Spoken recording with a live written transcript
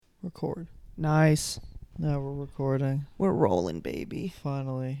Record. Nice. Now we're recording. We're rolling, baby.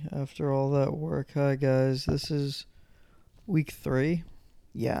 Finally, after all that work. Hi, guys. This is week 3.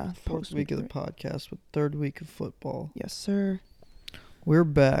 Yeah. Fourth week of the podcast, but third week of football. Yes, sir. We're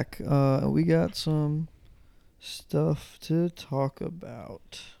back. We got some stuff to talk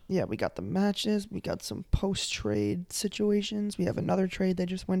about. Yeah, we got the matches. We got some post-trade situations. We have another trade that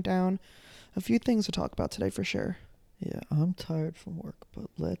just went down. A few things to talk about today for sure. Yeah, I'm tired from work, but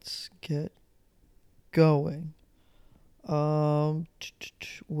let's get going.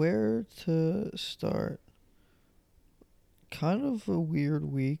 Where to start? Kind of a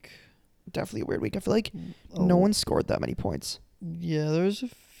weird week. Definitely a weird week. I feel like no one scored that many points. Yeah, there's a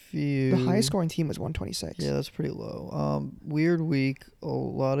few. The highest scoring team was 126. Yeah, that's pretty low. Weird week. A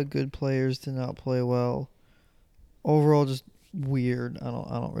lot of good players did not play well. Overall, just weird. I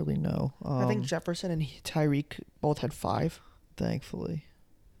don't really know. I think Jefferson and Tyreek both had 5. Thankfully.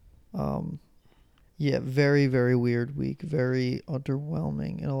 Yeah, very, very weird week. Very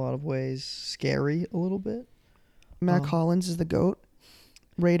underwhelming in a lot of ways. Scary a little bit. Matt Collins is the GOAT.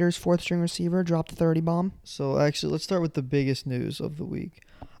 Raiders' 4th-string receiver dropped the 30 bomb. So, actually, let's start with the biggest news of the week.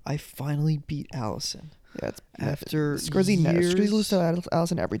 I finally beat Allison. Yeah, it's after Sgrizzi years. Sgrizzi loses to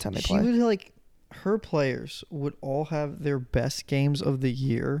Allison every time they play. She would, her players would all have their best games of the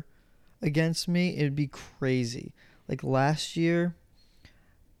year against me. It'd be crazy. Like, last year,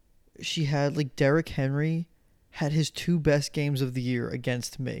 she had, Derrick Henry had his 2 best games of the year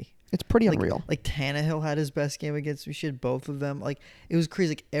against me. It's pretty unreal. Like Tannehill had his best game against me. She had both of them. It was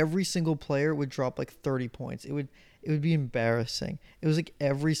crazy. Every single player would drop 30 points. It would be embarrassing. It was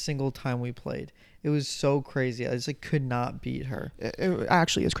every single time we played. It was so crazy. I just could not beat her. It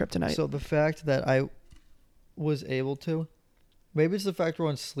actually is kryptonite. So the fact that I was able to, maybe it's the fact we're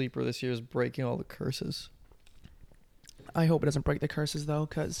on Sleeper this year is breaking all the curses. I hope it doesn't break the curses though,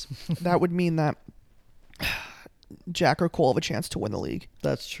 because that would mean that Jack or Cole have a chance to win the league.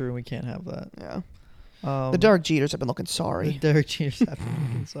 That's true. We can't have that. Yeah. The Derek Jeters have been looking sorry. The Derek Jeters have been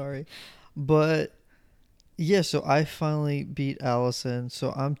looking sorry. But yeah, so I finally beat Allison.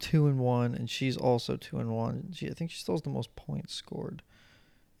 So I'm 2-1, and she's also 2-1. I think she still has the most points scored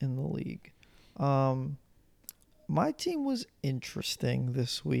in the league. My team was interesting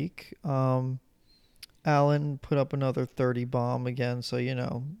this week. Allen put up another 30 bomb again,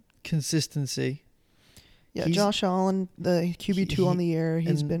 so consistency. Yeah, Josh Allen, the QB2 on the year,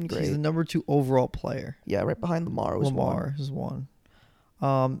 he's been great. He's the number 2 overall player. Yeah, right behind Lamar was Lamar is one.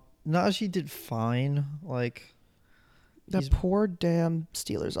 Najee did fine. That poor damn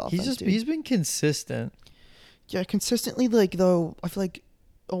Steelers offense. He's been consistent. Yeah, consistently. Though I feel like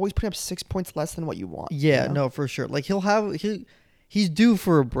always putting up 6 points less than what you want. Yeah, no, for sure. He's due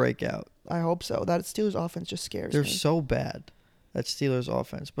for a breakout. I hope so. That Steelers offense just scares me. They're so bad. That Steelers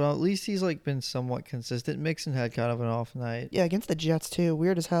offense, but at least he's been somewhat consistent. Mixon had kind of an off night. Yeah, against the Jets too.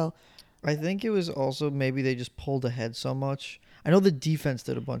 Weird as hell. I think it was also maybe they just pulled ahead so much. I know the defense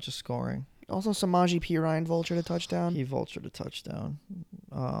did a bunch of scoring. Also, Samaje Perine vultured a touchdown. He vultured a touchdown.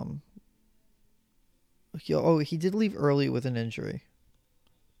 He did leave early with an injury.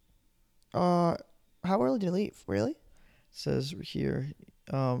 How early did he leave? Really? It says here.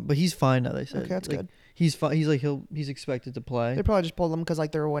 But he's fine now, they said. Okay, that's good. He's fine. He's expected to play. They probably just pulled him because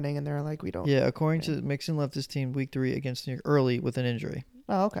they were winning and they're we don't. Yeah, according to Mixon left his team week 3 against New York early with an injury.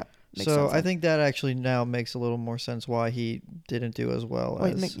 Oh, okay. Makes sense, I think that actually now makes a little more sense why he didn't do as well.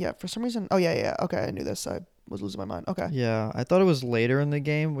 For some reason. Oh yeah. Okay, I knew this. I was losing my mind. Okay. Yeah, I thought it was later in the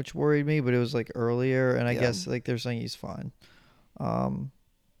game, which worried me, but it was earlier, and I guess they're saying he's fine.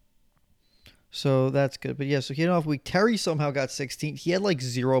 So that's good. But yeah, so he had an off week. Terry somehow got 16. He had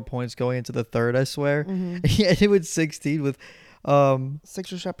 0 points going into the third, I swear. Mm-hmm. He ended with 16 with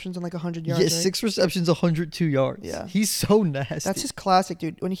 6 receptions and 100 yards. Yeah, right? 6 receptions, 102 yards. Yeah. He's so nasty. That's his classic,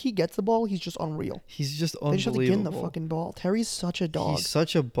 dude. When he gets the ball, he's just unreal. He's just unbelievable. They just have to get him the fucking ball. Terry's such a dog. He's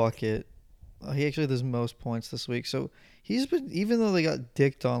such a bucket. He actually has most points this week. So he's been, even though they got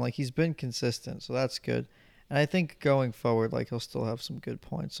dicked on, he's been consistent. So that's good. And I think going forward, he'll still have some good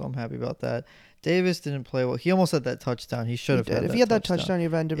points. So I'm happy about that. Davis didn't play well. He almost had that touchdown. He should have had that. If he had that touchdown, he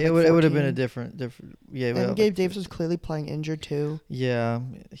would have ended it would have been a different. Yeah. And Gabe Davis was clearly playing injured too. Yeah,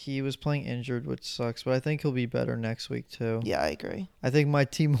 he was playing injured, which sucks. But I think he'll be better next week too. Yeah, I agree. I think my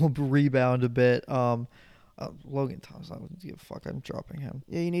team will rebound a bit. Logan Thomas, I wouldn't give a fuck. I'm dropping him.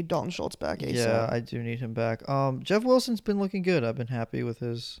 Yeah, you need Dalton Schultz back ASAP. Yeah, I do need him back. Jeff Wilson's been looking good. I've been happy with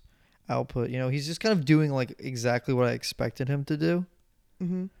his output. He's just kind of doing exactly what I expected him to do.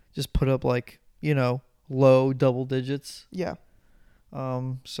 Mm-hmm. Just put up low double digits. Yeah.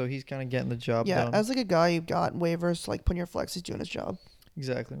 So he's kind of getting the job done. Yeah, as a guy you got waivers, putting your flex, he's doing his job.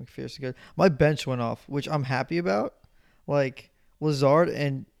 exactly. McPherson's good. My bench went off, which I'm happy about. Like Lazard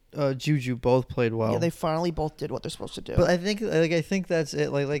and Juju both played Yeah, well. they finally both did what they're supposed to do. But I think that's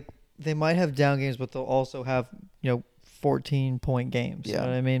it. Like they might have down games, but they'll also have 14-point games. You know Yeah.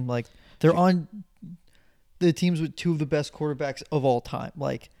 what I mean? Like they're on the teams with two of the best quarterbacks of all time.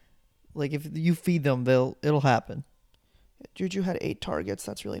 Like if you feed them, it'll happen. Juju had 8 targets.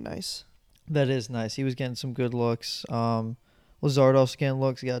 That's really nice. That is nice. He was getting some good looks. Lazard also getting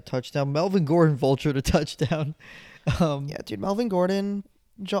looks. He got a touchdown. Melvin Gordon vultured a touchdown. Yeah, dude. Melvin Gordon.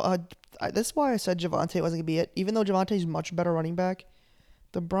 This is why I said Javonte wasn't going to be it. Even though Javonte's much better running back,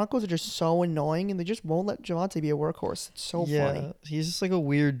 the Broncos are just so annoying, and they just won't let Javonte be a workhorse. It's so funny. He's just like a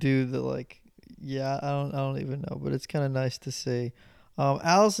weird dude that I don't even know, but it's kind of nice to see.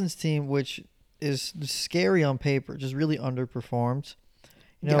 Allison's team, which is scary on paper, just really underperformed.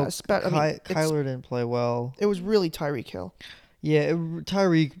 Kyler didn't play well. It was really Tyreek Hill. Yeah,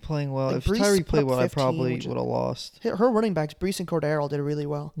 Tyreek playing well. If Tyreek played well, I probably would have lost. Her running backs, Brees and Cordero, did really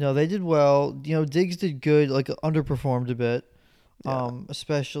well. No, they did well. Diggs did good, underperformed a bit. Yeah.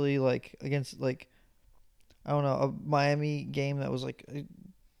 Especially against I don't know, a Miami game that was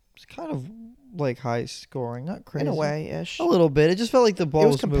it's kind of high scoring, not crazy. In a way-ish. A little bit. It just felt like the ball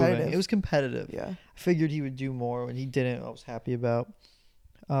was competitive. moving. It was competitive. Yeah. I figured he would do more when he didn't. I was happy about.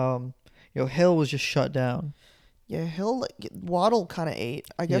 Hill was just shut down. Yeah, Waddle kind of ate.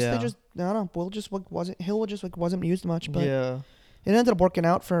 I guess they just, I don't know. Hill wasn't used much, but yeah, it ended up working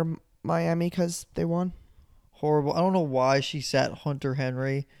out for Miami because they won. Horrible. I don't know why she sat Hunter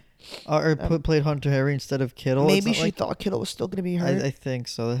Henry, played Hunter Henry instead of Kittle. Maybe she thought Kittle was still going to be hurt. I think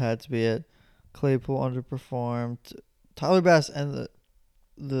so. That had to be it. Claypool underperformed. Tyler Bass and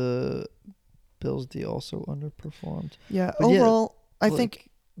the Bills D also underperformed. Yeah, but overall, I think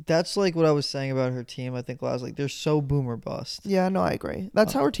that's what I was saying about her team. I think last they're so boom or bust. Yeah, no, I agree.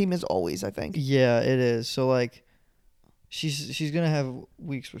 That's how her team is always, I think. Yeah, it is. So she's gonna have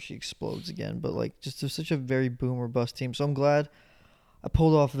weeks where she explodes again, but just such a very boom or bust team. So I'm glad I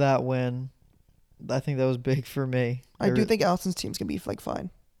pulled off that win. I think that was big for me. I do think Allison's team's gonna be fine.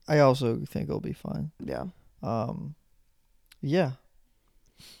 I also think it'll be fine. Yeah. Yeah.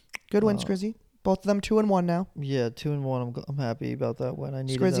 Good win, Sgrizzi. Both of them 2-1 now. Yeah, 2-1. I'm happy about that win. I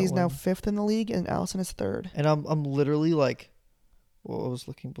needed Sgrizzi's that now win. 5th in the league, and Allison is 3rd. And I'm literally what I was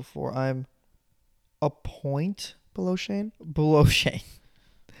looking before. I'm a point below Shane.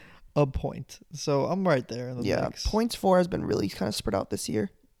 A point. So I'm right there in the mix. Points for has been really kind of spread out this year.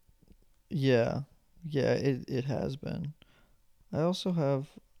 Yeah. Yeah, it has been. I also have,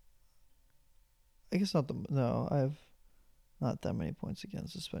 I guess I have not that many points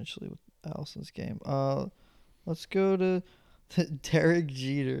against, especially with Allison's game. Let's go to Derek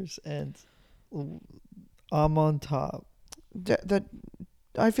Jeters, and I'm on top.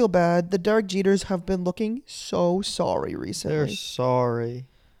 I feel bad. The Derek Jeters have been looking so sorry recently. They're sorry.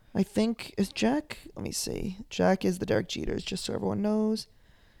 I think, is Jack? Let me see. Jack is the Derek Jeters, just so everyone knows.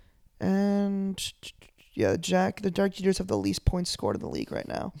 And yeah, the Derek Jeters have the least points scored in the league right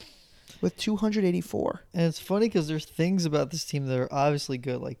now, with 284. And it's funny because there's things about this team that are obviously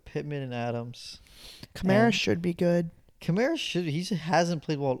good, like Pittman and Adams. Kamara should be good. Kamara he hasn't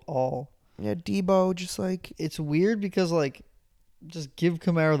played well at all. Yeah, Debo it's weird because just give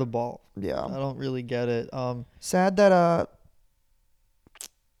Kamara the ball. Yeah. I don't really get it. Sad that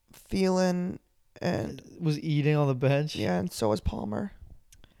Thielen and was eating on the bench. Yeah, and so was Palmer.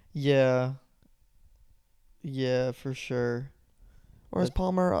 Yeah. Yeah, for sure. Or is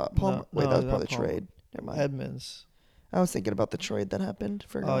Palmer? Palmer. Wait, that was part of the trade. Never mind. Edmonds. I was thinking about the trade that happened.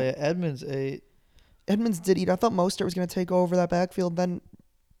 Oh yeah, Edmonds ate. Edmonds did eat. I thought Mostert was going to take over that backfield. Then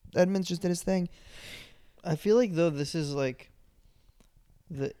Edmonds just did his thing. I feel like though this is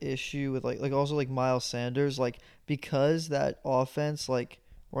the issue with also Miles Sanders, because that offense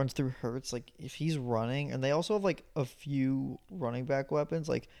runs through Hurts, if he's running, and they also have a few running back weapons,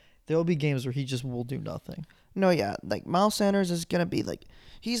 there'll be games where he just will do nothing. No, yeah, Miles Sanders is gonna be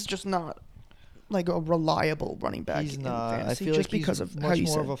he's just not a reliable running back. He's not. Fantasy, I feel just he's because of much how you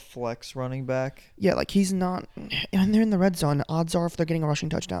more said. of a flex running back. Yeah, he's not. And they're in the red zone. Odds are if they're getting rushing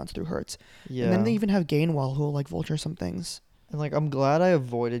touchdowns through Hurts. Yeah. And then they even have Gainwell who will vulture some things. And I'm glad I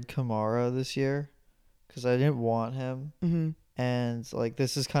avoided Kamara this year, because I didn't want him. Mm-hmm. And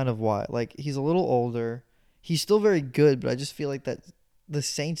this is kind of why. He's a little older. He's still very good, but I just feel that the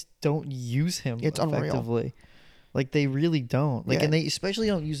Saints don't use him effectively. Unreal. They really don't. Yeah. And they especially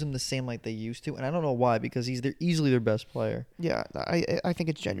don't use him the same they used to. And I don't know why, because they're easily their best player. Yeah, I think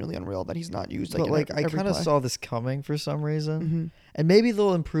it's genuinely unreal that he's not used. But I kind of saw this coming for some reason. Mm-hmm. And maybe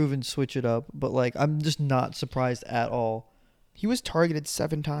they'll improve and switch it up. But I'm just not surprised at all He was targeted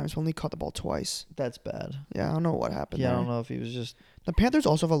 7 times, only caught the ball twice. That's bad. Yeah, I don't know what happened Yeah, there. I don't know if he was just. The Panthers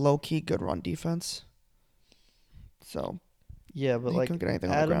also have a low-key good run defense. So, Yeah, but he like couldn't get anything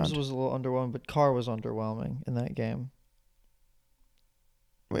on the Adams ground. was a little underwhelming, but Carr was underwhelming in that game.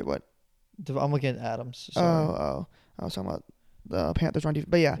 Wait, what? I'm looking at Adams. Sorry. Oh. I was talking about the Panthers run defense.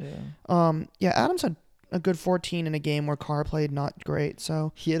 But yeah. Adams had a good 14 in a game where Carr played not great.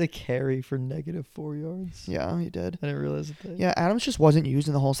 So He had a carry for -4 yards. yeah, he did. I didn't realize that. Yeah, Adams just wasn't used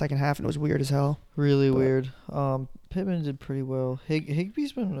in the whole second half, and it was weird as hell. Really But- weird. Pittman did pretty well.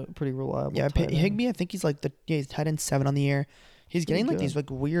 Higby's been a pretty reliable. Yeah, tight end. Higbee, I think he's like he's tight end 7 on the year. He's Pretty getting like good. these like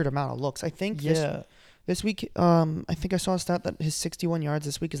weird amount of looks. I think Yeah. this week, I think I saw a stat that his 61 yards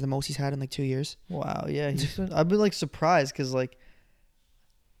this week is the most he's had in like 2 years. Wow. Yeah. I've been like surprised because like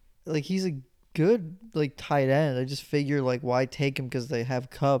he's a good like tight end. I just figure like why take him because they have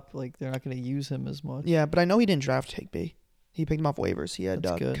Cup. Like they're not going to use him as much. Yeah, but I know he didn't draft Higbee. He picked him off waivers. He had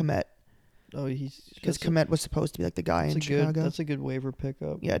That's good. Komet Oh, he's because that's a- Komet was supposed to be like the guy in that's a Chicago. good. That's a good waiver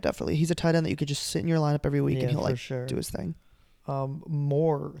pickup. Yeah, definitely. He's a tight end that you could just sit in your lineup every week Yeah, and he'll for like sure. do his thing.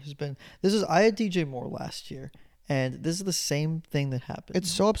 Moore has been. I had DJ Moore last year, and this is the same thing that happened. It's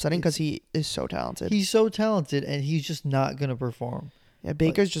so upsetting because he is so talented. He's so talented, and he's just not going to perform. Yeah,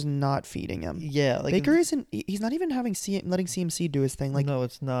 Baker's just not feeding him. Yeah, like Baker isn't. He's not even letting CMC do his thing. Like, no,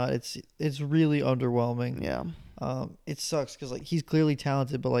 it's not. It's really underwhelming. yeah, It sucks because like he's clearly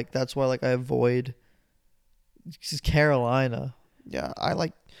talented, but like that's why like I avoid. This Carolina. yeah. I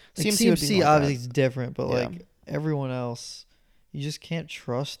like Like, CMC. Would be CMC like obviously that. is different, but Yeah. like everyone else, you just can't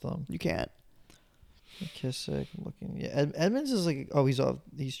trust them. You can't. McKissick looking. Yeah, Edmonds is like he's off.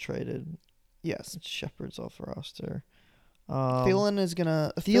 He's traded. Yes. Shepard's off roster. Thielen is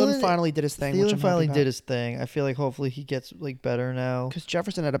gonna. Thielen- Thielen finally did his thing. which Thielen I'm finally happy did his thing. I feel like hopefully he gets like better now. because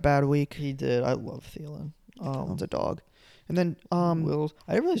Jefferson had a bad week. He did. I love Thielen. Thielen's a dog. And then Wills.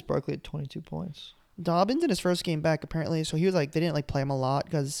 I didn't realize Barkley had 22 points. Dobbins in his first game back apparently. So he was like they didn't like play him a lot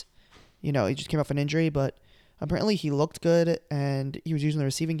because, he just came off an injury, but. Apparently he looked good and he was using the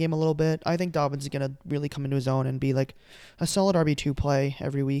receiving game a little bit. I think Dobbins is going to really come into his own and be like a solid RB2 play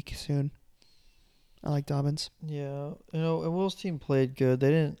every week soon. I like Dobbins. Yeah, and Will's team played good. They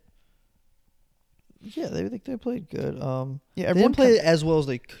didn't. Yeah, they played good. Yeah, They everyone didn't play as well as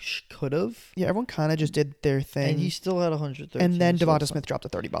they could have. Yeah, everyone kind of just did their thing. And he still had 113. And then so Devonta it's Smith dropped a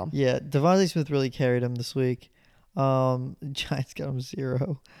 30 bomb. Yeah, Devontae Smith really carried him this week. Giants got him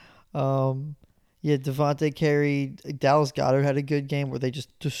 0. Yeah, Devontae carried. Dallas Goedert had a good game where they just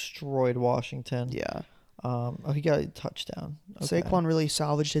destroyed Washington. Yeah. He got a touchdown. Okay. Saquon really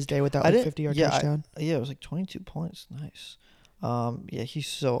salvaged his day with that I like didn't- 50-yard yeah, touchdown. Yeah, it was like 22 points. Nice. Yeah, he's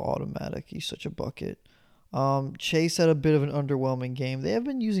so automatic. He's such a bucket. Chase had a bit of an underwhelming game. They have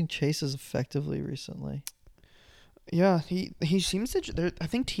been using Chase as effectively recently. Yeah, he seems to. I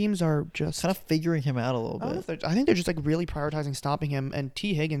think teams are just Kind of figuring him out a little I don't know bit. if I think they're just like really prioritizing stopping him. And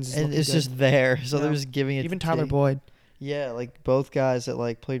T Higgins is And looking it's good. just there, so Yeah. they're just giving it. Even to Tyler T. Boyd. Yeah, like both guys that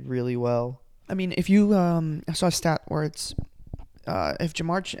like played really well. I mean, if you I saw a stat where it's if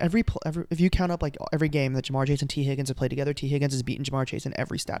if you count up like every game that Jamar Chase and T Higgins have played together, T Higgins has beaten Jamar Chase in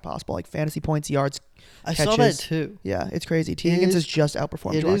every stat possible, like fantasy points, yards. I saw that catches. too. Yeah, it's crazy. T Higgins has just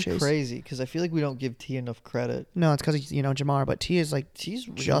outperformed It Jamar is Chase. crazy because I feel like we don't give T enough credit. No, it's because he's Jamar, but T is like He's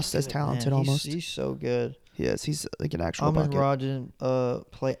really just as good, talented man. almost. He's so good. he is. He's like an actual Amon bucket. Ra didn't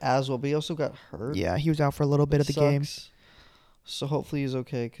play as well, but he also got hurt. Yeah, he was out for a little bit of the game. So hopefully he's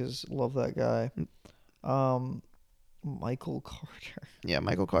okay because love that guy. Michael Carter. Yeah,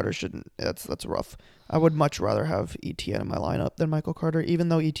 Michael Carter shouldn't. That's rough. I would much rather have ETN in my lineup than Michael Carter. Even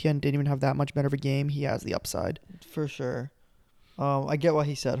though ETN didn't even have that much better of a game, he has the upside. For sure. I get why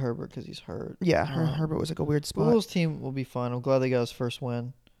he said Herbert because he's hurt. Yeah, Herbert was like a weird spot. Will's team will be fine. I'm glad they got his first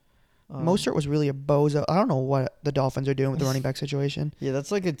win. Mostert was really a bozo. I don't know what the Dolphins are doing with the running back situation. Yeah, that's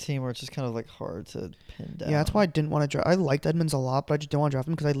like a team where it's just kind of like hard to pin down. Yeah, that's why I didn't want to draft. I liked Edmonds a lot, but I just didn't want to draft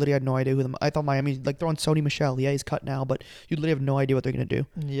him because I literally had no idea who them. I thought Miami like throwing Sony Michel. Yeah, he's cut now, but you literally have no idea what they're gonna do.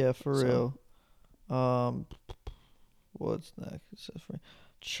 Yeah, for So- real. What's next? It says for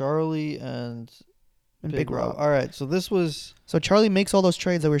Charlie and Big Rob. All right, so this was. So Charlie makes all those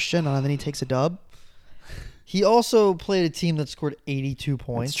trades that we're shitting on, and then he takes a dub. He also played a team that scored 82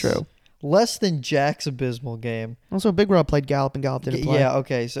 points. That's true. Less than Jack's abysmal game. Also, Big Rob played Gallup, and Gallup didn't play. Yeah,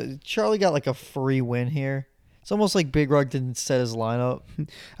 okay. So Charlie got like a free win here. It's almost like Big Rug didn't set his lineup,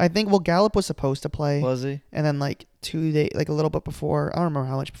 I think. Well, Gallup was supposed to play, was he? and then like 2 days, like a little bit before. I don't remember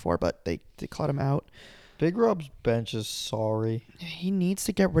how much before, but they caught him out. Big Rob's bench is sorry. He needs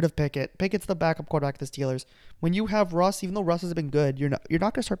to get rid of Pickett. Pickett's the backup quarterback of the Steelers. When you have Russ, even though Russ has been good, you're not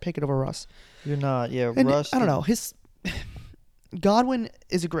gonna start Pickett over Russ. You're not. Yeah, And Russ. I don't know. His Godwin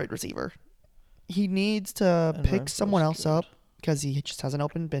is a great receiver. He needs to And pick Renfro's someone else good. up because he just has an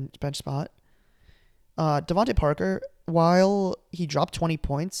open bench spot. Devontae Parker, while he dropped 20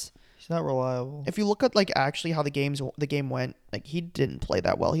 points, He's not reliable. if you look at like actually how the game went, like he didn't play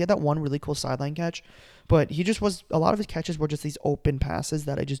that well. He had that one really cool sideline catch, but he just was a lot of his catches were just these open passes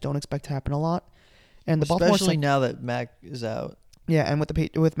that I just don't expect to happen a lot. And the Baltimore Especially now that Mac is out. yeah, and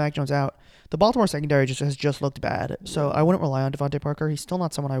with Mac Jones out, the Baltimore secondary has looked bad. So I wouldn't rely on Devontae Parker. He's still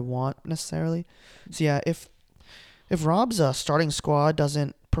not someone I want necessarily. So yeah, if Rob's starting squad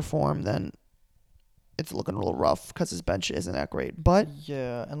doesn't perform, then it's looking a little rough because his bench isn't that great. But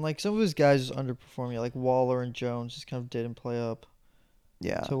Yeah, and like some of his guys just underperforming, like Waller and Jones, just kind of didn't play up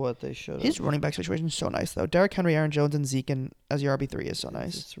yeah, to what they should have. his running back situation is so nice though. Derrick Henry, Aaron Jones, and Zeke as your RB3 is so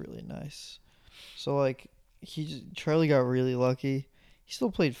nice. It's really nice. So like Charlie got really lucky. He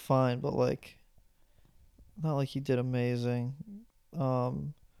still played fine, but like not like he did amazing.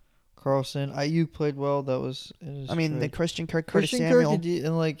 Carlson, Ayuk played well. That was in his I mean, the trade. Christian Kirk, Curtis Christian Samuel. Kirk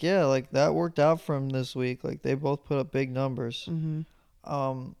and like yeah, like that worked out for him this week. Like they both put up big numbers.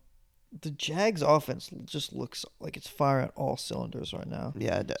 Mm-hmm. The Jags offense just looks like it's firing at all cylinders right now.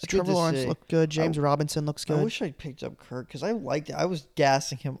 Yeah, It's good Trevor to Lawrence see. looked good. James Robinson looks good. I wish I'd picked up Kirk because I liked it. I was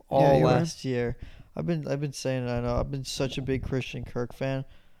gassing him all Yeah, you were. last year. I've been saying it. I know. I've been such a big Christian Kirk fan.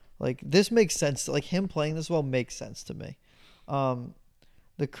 Like this makes sense. Like him playing this well makes sense to me.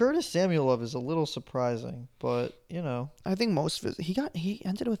 The Curtis Samuel love is a little surprising, but you know. I think most of his, he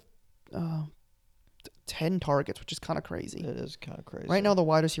ended with 10 targets, which is kind of crazy. It is kind of crazy. Right now, the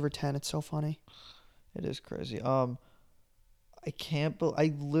wide receiver 10. It's so funny. It is crazy. I can't believe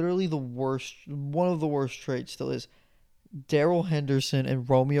I literally one of the worst trades still is Darrell Henderson and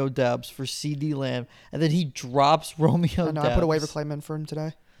Romeo Doubs for CD Lamb, and then he drops Romeo I know. Doubs. I put a waiver claim in for him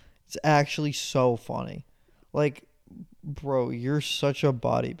today. It's actually so funny. Like, bro, you're such a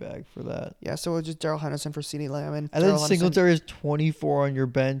body bag for that. Yeah, so it was just Darrell Henderson for CeeDee Lamb. And then Singletary has 24 on your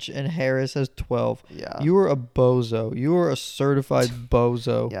bench, and Harris has 12. Yeah. You are a bozo. You are a certified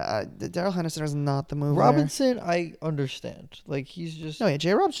bozo. Yeah, Darrell Henderson is not the move. Robinson, I understand. Like, he's just... No, yeah,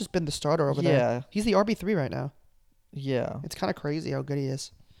 J-Rob's just been the starter over there. Yeah. He's the RB3 right now. Yeah. It's kind of crazy how good he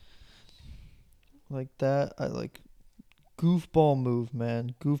is. Like that, I like... Goofball move,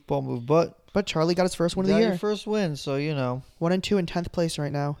 man. Goofball move. But Charlie got his first win of the got year. your first win, so, you know. 1 and 2 in 10th place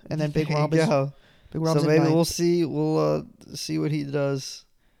right now. And then Big There Rob you is... go. Big Rob's So in maybe ninth. we'll see. We'll see what he does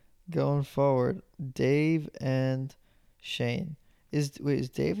going forward. Dave and Shane. Is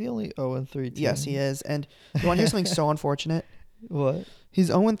Dave the only 0-3 team? Yes, he is. And you want to hear something so unfortunate? What? He's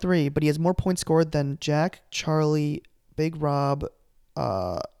 0-3, but he has more points scored than Jack, Charlie, Big Rob,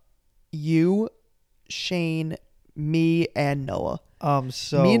 you, Shane, me, and Noah.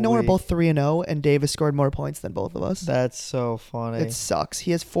 So me and Noah are weak. both 3-0, and Dave has scored more points than both of us. That's so funny. It sucks.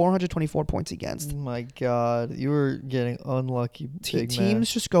 He has 424 points against. Oh my God, you were getting unlucky, big Teams man.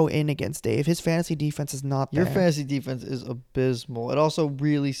 just go in against Dave. His fantasy defense is not there. Your fantasy defense is abysmal. It also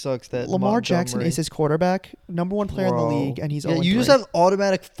really sucks that Lamar Jackson Montgomery- is his quarterback, number one player in the league, and he's 0-3. you just have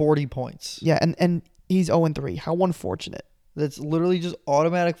automatic 40 points. Yeah, and he's 0-3. How unfortunate. That's literally just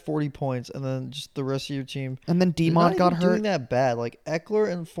automatic 40 points, and then just the rest of your team. And then They're not Demont got even hurt. doing that bad. Like Eckler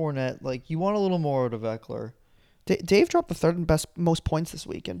and Fournette, like you want a little more out of Eckler. Dave dropped the third and most points this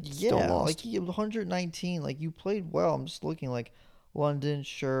week and still lost. Like he had 119. Like you played well. I'm just looking like London,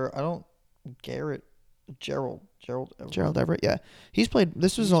 sure. I don't Gerald Everett, yeah, he's played.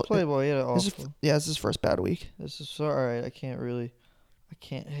 This was He's played well. He had an this is, awful. yeah, this is his first bad week. This is all right. I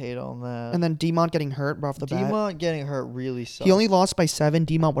can't hate on that. And then Demont getting hurt right off the bat. Demont getting hurt really sucks. He only lost by 7.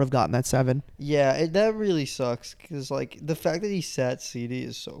 Demont would have gotten that 7. Yeah, that really sucks because like the fact that he sat CD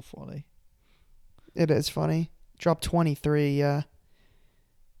is so funny. It is funny. Dropped 23. Yeah.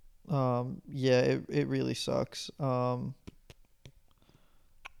 Yeah, it really sucks.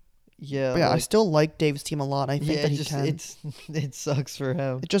 Yeah. But yeah, I like, still like Dave's team a lot. I think that he can. it sucks for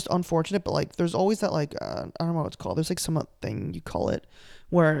him. It's just unfortunate, but like, there's always that like I don't know what it's called. There's like some thing you call it,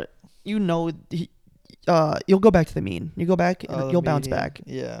 where you'll go back to the mean. You go back, and you'll bounce back.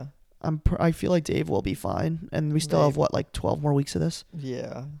 Yeah. I feel like Dave will be fine, and we still have what, like 12 more weeks of this.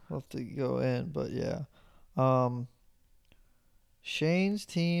 Yeah, we'll have to go in, but yeah. Shane's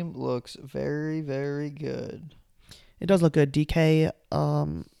team looks very, very good. It does look good. DK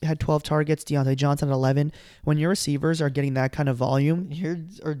had 12 targets. Deontay Johnson had 11. When your receivers are getting that kind of volume, Here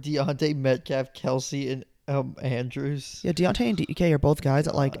are Deontay, Metcalf, Kelsey, and Andrews. yeah, Deontay and DK are both guys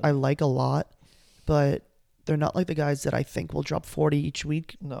that like I like a lot, but they're not like the guys that I think will drop 40 each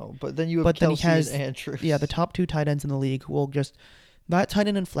week. No, but then you have Kelsey and Andrews. Yeah, the top 2 tight ends in the league will just that tight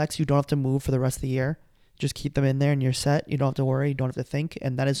end and flex. You don't have to move for the rest of the year. Just keep them in there and you're set. You don't have to worry. You don't have to think.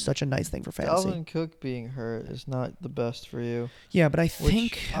 And that is such a nice thing for fantasy. Dalvin Cook being hurt is not the best for you. Yeah, but I Which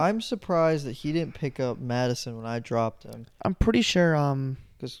think I'm surprised that he didn't pick up Madison when I dropped him. I'm pretty sure.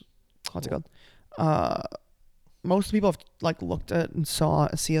 Because What's it called? Most people have like looked at and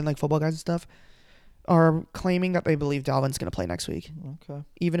seeing like football guys and stuff are claiming that they believe Dalvin's gonna play next week, okay.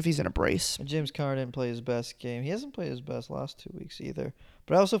 even if he's in a brace. And James Conner didn't play his best game. He hasn't played his best last 2 weeks either.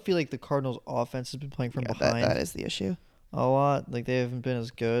 But I also feel like the Cardinals' offense has been playing from behind That is the issue. a lot. Like they haven't been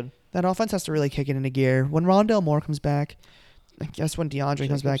as good. That offense has to really kick it into gear. When Rondale Moore comes back, I guess when DeAndre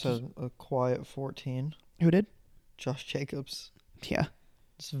comes back, has a quiet 14. who did? Josh Jacobs. Yeah,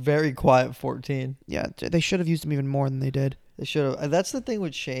 It's very quiet 14. yeah. They should have used him even more than they did. They should have. That's the thing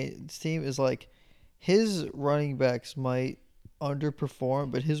with Shane's team is like his running backs might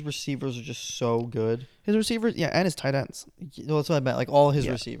underperform, but his receivers are just so good. His receivers, yeah, and his tight ends. No, that's what I meant. Like all his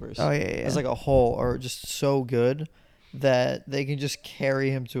Yeah. receivers, Oh yeah. as like a whole, are just so good that they can just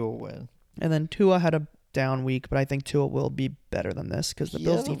carry him to a win. And then Tua had a down week, but I think Tua will be better than this because the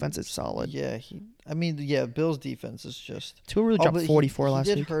Bills' defense is solid. Yeah, Bills' defense is just. Tua really dropped 44 last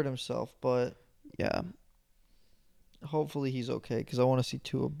week. week. He did hurt himself, but Yeah, hopefully he's okay because I want to see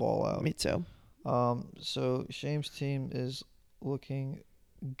Tua ball out. me too. So Shame's team is looking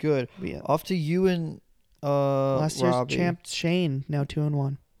good. Yeah. Off to you and Last year's Robbie. champ Shane, now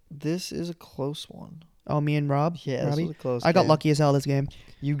 2-1. This is a close one. Oh, me and Robbie. Yeah, this was a close. I got game. lucky as hell this game.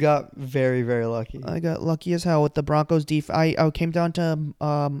 You got very, very lucky. I got lucky as hell with the Broncos I came down to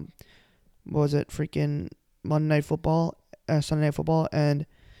what was it? Freaking Sunday Night Football, and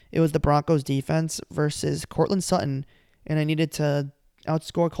it was the Broncos defense versus Cortland Sutton, and I needed to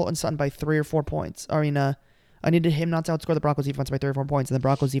outscore Cortland Sutton by 3 or 4 points. I needed him not to outscore the Broncos defense by 3 or 4 points, and the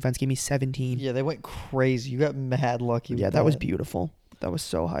Broncos defense gave me 17. Yeah, they went crazy. You got mad lucky. Yeah, with that was beautiful. That was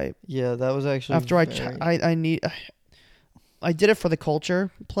so hype. Yeah, that was actually. After I did it for the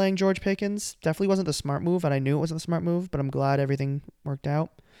culture playing George Pickens. Definitely wasn't the smart move, and I knew it wasn't the smart move, but I'm glad everything worked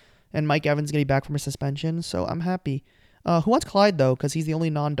out. And Mike Evans going to be back from his suspension, so I'm happy. Who wants Clyde, though? Because he's the only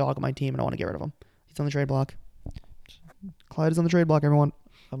non-dog on my team, and I want to get rid of him. He's on the trade block. Clyde is on the trade block, everyone.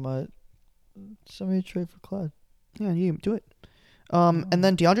 I might. Somebody trade for Clyde. Yeah, you do it. And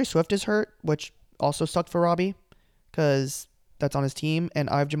then DeAndre Swift is hurt, which also sucked for Robbie, because that's on his team, and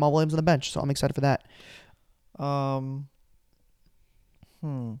I have Jamal Williams on the bench, so I'm excited for that.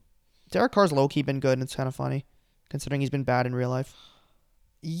 Derek Carr's low-key been good, and it's kind of funny, considering he's been bad in real life.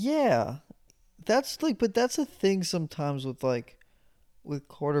 Yeah, that's but that's a thing sometimes with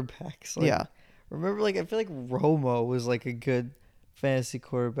quarterbacks. Like, yeah. Remember, I feel like Romo was a good fantasy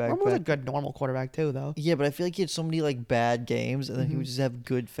quarterback. Romo was a good normal quarterback too, though. Yeah, but I feel like he had so many bad games, and then he would just have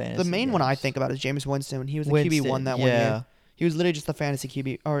good fantasy. The main games. one I think about is Jameis Winston. He was the QB1 that 1 year. He was literally just the fantasy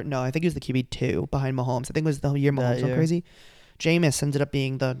QB, or no, I think he was the QB2 behind Mahomes. I think it was the year Mahomes went crazy. Jameis ended up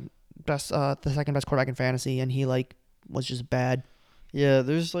being the best, the second best quarterback in fantasy, and he was just bad. Yeah,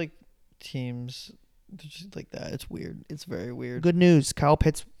 there's teams just like that. It's weird. It's very weird. Good news: Kyle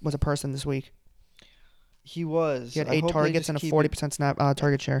Pitts was a person this week. He was. He had 8 targets and a 40% snap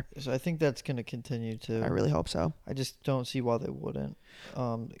target share. So I think that's going to continue too. I really hope so. I just don't see why they wouldn't,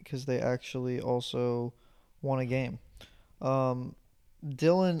 because they actually also won a game. Dylan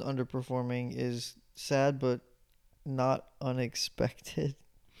underperforming is sad, but not unexpected.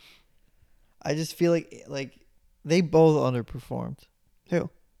 I just feel like they both underperformed. Who?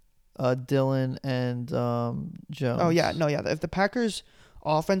 Dylan and Jones. Oh yeah, no, yeah. If the Packers'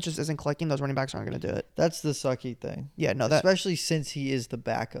 offense just isn't clicking, those running backs aren't going to do it. That's the sucky thing. Yeah, no, especially since he is the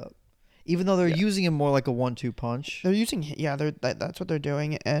backup. Even though they're using him more like a 1-2 punch. They're using, that's what they're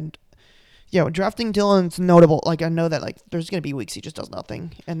doing, and yeah, drafting Dylan's notable. I know that there's going to be weeks he just does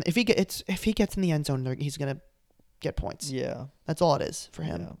nothing, and if he gets in the end zone, he's going to get points. Yeah, that's all it is for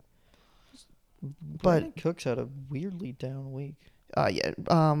him. Yeah. But Cooks had a weirdly down week.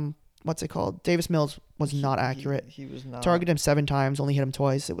 What's it called? Davis Mills was not accurate. He was not. Targeted him 7 times, only hit him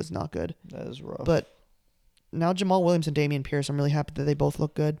twice. It was not good. That is rough. But now Jamal Williams and Dameon Pierce, I'm really happy that they both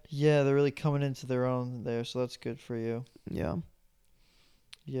look good. Yeah, they're really coming into their own there, so that's good for you. Yeah.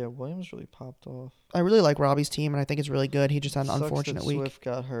 Yeah, Williams really popped off. I really like Robbie's team, and I think it's really good. He just had an unfortunate week. Swift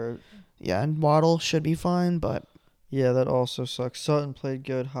got hurt. Yeah, and Waddle should be fine, but yeah, that also sucks. Sutton played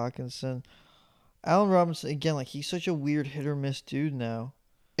good. Hawkinson. Allen Robinson, again, he's such a weird hit or miss dude now.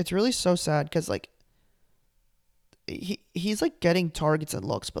 It's really so sad because, he's, getting targets and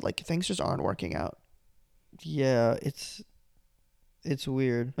looks, but, things just aren't working out. Yeah, it's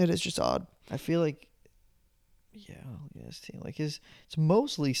weird. It is just odd. I feel his team, it's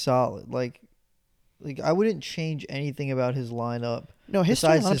mostly solid. I wouldn't change anything about his lineup. No, his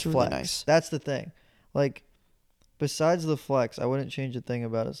besides lineup's his really flex. nice. That's the thing. Like, besides the flex, I wouldn't change a thing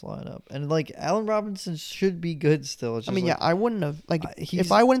about his lineup. And like Allen Robinson should be good still. It's I just mean, like, yeah, I wouldn't have like he's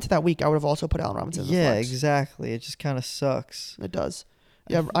if I went into that week, I would have also put Allen Robinson in the yeah, flex. exactly. It just kind of sucks. It does.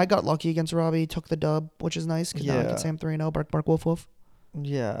 Yeah, I got lucky against Robbie, took the dub, which is nice because now I Yeah. can say I'm 3-0. Bark, bark, woof, woof.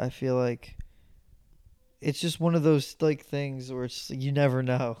 Yeah, I feel like it's just one of those like things where it's you never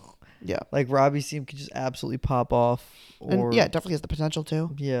know. Yeah. Like Robbie's team could just absolutely pop off. Or And yeah, it definitely has the potential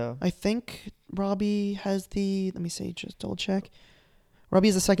to. yeah. I think Robbie has the. Let me see, just double check. Robbie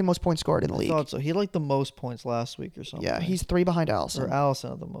is the second most points scored in the I league. thought so. He had like the most points last week or something. Yeah, he's 3 behind Allison. or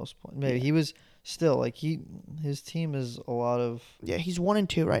Allison had the most points. Maybe Yeah. he was still like his team is a lot of Yeah, he's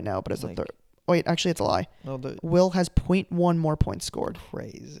 1-2 right now, but as a Like- third. Wait, actually, it's a lie. no the Will has 0.1 more points scored.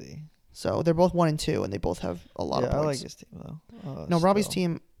 crazy. So they're both 1-2, and they both have a lot Yeah, of I like points. his team though. No, Robbie's still.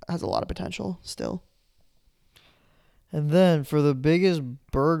 team has a lot of potential still. And then for the biggest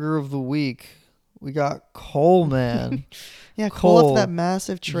burger of the week, we got Coleman. Yeah, Cole left Cole, that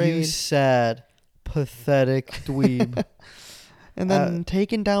massive You trade, sad, pathetic dweeb. and then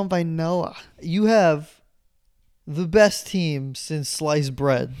taken down by Noah. You have the best team since sliced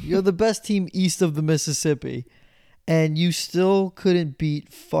bread. You're the best team east of the Mississippi, and you still couldn't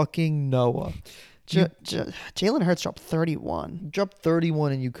beat fucking Noah. Jalen Hurts dropped 31. You dropped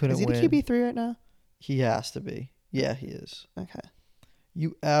 31 and you couldn't Is he win. the QB3 right now? He has to be. Yeah, he is. Okay.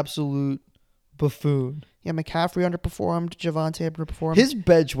 You absolute buffoon. Yeah, McCaffrey underperformed. Javante underperformed. His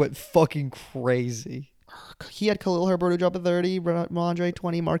bench went fucking crazy. He had Khalil Herbert who dropped a 30, Ramondre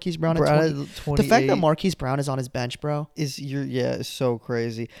 20, Marquise Brown at Brown 20. at 28 The fact that Marquise Brown is on his bench, bro. is so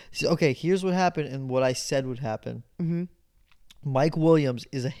crazy. See, okay, here's what happened and what I said would happen. Mm-hmm. Mike Williams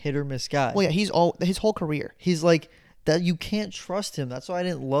is a hit or miss guy. Well, yeah, his whole career. He's like that. You can't trust him. That's why I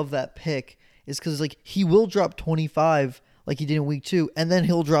didn't love that pick. Is because like he will drop 25 like he did in week 2, and then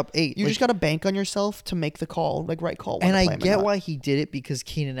he'll drop 8. You like, just got to bank on yourself to make the call, like right call. and I get why he did it because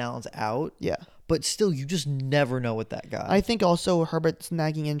Keenan Allen's out. Yeah. But still, you just never know with that guy. I think also Herbert's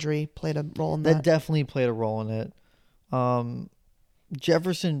nagging injury played a role in that. That definitely played a role in it.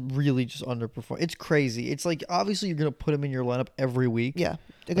 Jefferson really just underperformed. It's crazy. It's like obviously you're gonna put him in your lineup every week. Yeah,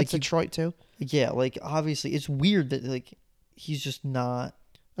 against Like Detroit too. Yeah, like obviously it's weird that like he's just not.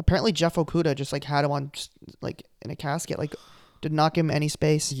 Apparently Jeff Okuda just like had him on just, like in a casket, like did not give him any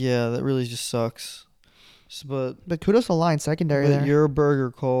space. Yeah, that really just sucks. But kudos to the line secondary there. You're a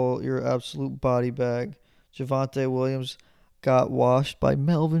burger, Cole. You're an absolute body bag. Javonte Williams got washed by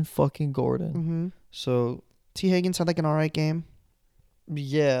Melvin fucking Gordon. Mm-hmm. So T. Higgins had like an alright game.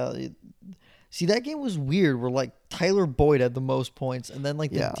 yeah. See, that game was weird where, like, Tyler Boyd had the most points and then,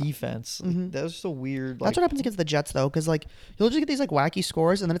 like, Yeah. the defense. Like, Mhm. that was so weird. That's what happens against the Jets, though, because, like, you'll just get these, like, wacky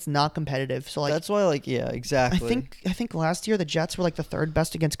scores, and then it's not competitive. So, like, that's why, like, yeah, exactly. I think last year the Jets were, like, the third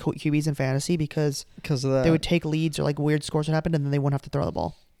best against QBs in fantasy because because of that. they would take leads or, like, weird scores would happen, and then they wouldn't have to throw the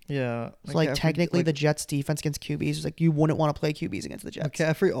ball. Yeah. So, like, McCaffrey- technically like, the Jets' defense against QBs was, like, you wouldn't want to play QBs against the Jets.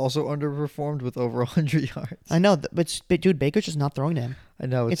 McCaffrey also underperformed with over 100 yards. I know, but dude, Baker's just not throwing to him. I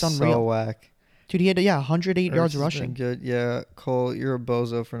know. It's It's so unreal. whack. Dude, he had, 108 yards Ertz has been rushing. Good. Yeah, Cole, you're a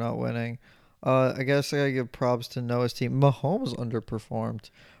bozo for not winning. I guess I gotta give props to Noah's team. Mahomes underperformed.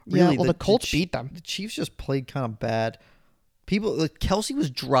 Really, Yeah, well, the Colts beat them. The Chiefs just played kind of bad. People, like Kelsey was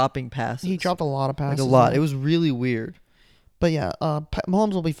dropping passes. He dropped a lot of passes. like a lot. yeah. It was really weird. But yeah,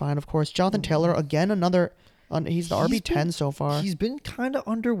 Mahomes will be fine, of course. Jonathan Taylor, again, another. He's the He's RB10 been- so far. He's been kind of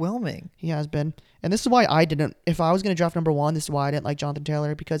underwhelming. He has been. And this is why I didn't. If I was going to draft number 1, this is why I didn't like Jonathan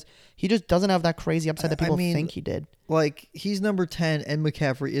Taylor, because he just doesn't have that crazy upside that I people mean- think he did. Like he's number 10 and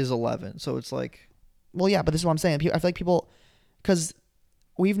McCaffrey is 11. So it's like Well, yeah, but this is what I'm saying. I feel like people. Because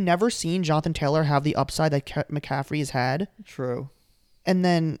we've never seen Jonathan Taylor have the upside that McCaffrey has had. true. And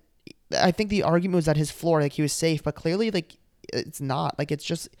then I think the argument was that his floor, like he was safe, but clearly, like, it's not. Like, it's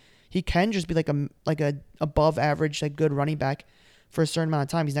just. He can just be like a above average, like good running back for a certain amount of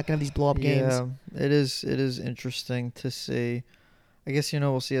time. He's not gonna have these blow up games. Yeah, it is interesting to see. I guess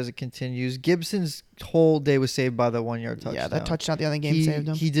we'll see as it continues. Gibson's whole day was saved by the 1 yard touchdown. Yeah, that touchdown at the other game saved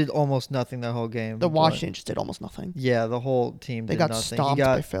him. He did almost nothing that whole game. The but- Washington just did almost nothing. Yeah, the whole team They did got nothing. stomped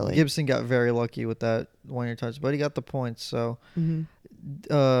by Philly. Gibson got very lucky with that 1 yard touch, but he got the points. So Mm-hmm.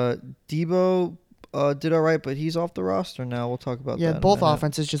 Debo did all right, but he's off the roster now. We'll talk about that. Yeah, in a both minute.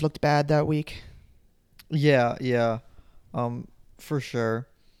 offenses just looked bad that week. Yeah. For sure.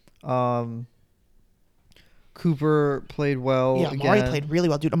 Cooper played well. Yeah, Amari again. played really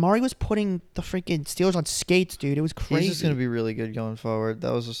well, dude. Amari was putting the freaking Steelers on skates, dude. It was crazy. He's just gonna be really good going forward.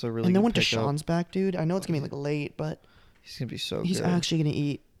 That was just a really. and then good when pickup. Deshaun's back, dude, I know it's gonna be like late, but He's gonna be so he's good. actually gonna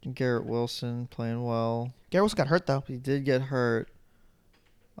eat. Garrett Wilson playing well. Garrett Wilson got hurt though. He did get hurt.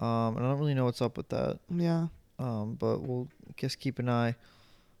 And I don't really know what's up with that. Yeah. But we'll just keep an eye.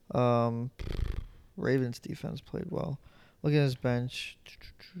 Um, Ravens defense played well. Look at his bench.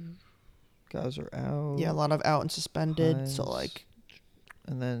 Guys are out. Yeah, a lot of out and suspended. So, Hines. like,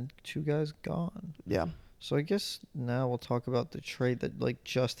 And then 2 guys gone. yeah. So I guess now we'll talk about the trade that like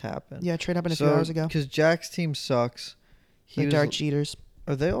just happened. Yeah, trade happened a few hours ago. Because Jack's team sucks. The Derek Jeters.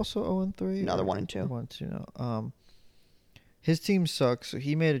 Are they also 0-3? No, they're 1-2. 1-2 now. His team sucks, so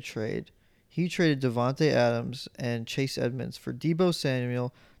he made a trade. He traded Devontae Adams and Chase Edmonds for Debo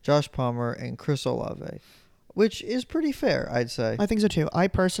Samuel, Josh Palmer, and Chris Olave, which is pretty fair, I'd say. I think so too. I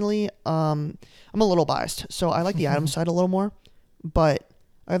personally, I'm a little biased, so I like the Adams side a little more. But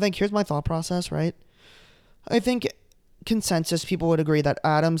I think here's my thought process, right? I think consensus people would agree that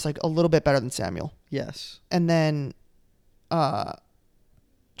Adams like a little bit better than Samuel, Yes. and then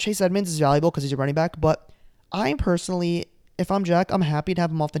Chase Edmonds is valuable because he's a running back. But I personally, if I'm Jack, I'm happy to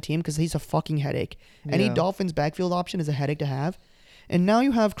have him off the team because he's a fucking headache. Any Yeah. Dolphins backfield option is a headache to have. And now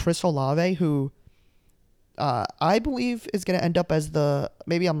you have Chris Olave, who I believe is going to end up as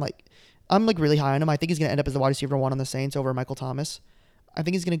I'm really high on him. I think he's going to end up as the wide receiver 1 on the Saints over Michael Thomas. I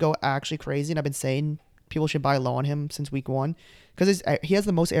think he's going to go actually crazy, and I've been saying people should buy low on him since week 1 because he has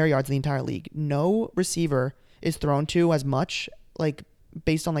the most air yards in the entire league. No receiver is thrown to as much, like,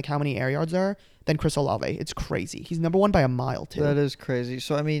 based on like how many air yards there are, than Chris Olave. It's crazy. He's number 1 by a mile too. That is crazy.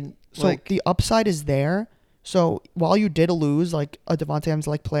 So I mean, so like, the upside is there. So while you did lose like a Devontae Adams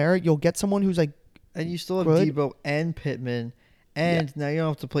like player, you'll get someone who's like, and you still have good. Debo and Pittman, and now you don't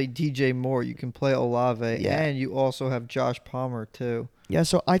have to play DJ Moore. You can play Olave, Yeah. and you also have Josh Palmer too. yeah.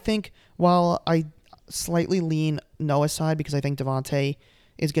 So I think while I slightly lean Noah's side because I think Devontae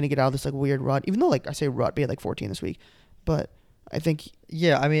is going to get out of this like weird rut, even though like I say rut, but he had like 14 this week, but I think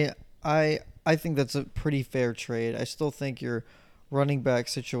Yeah, I mean, I think that's a pretty fair trade. I still think your running back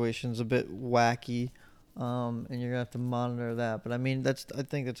situation's a bit wacky, and you're gonna have to monitor that. But I mean, I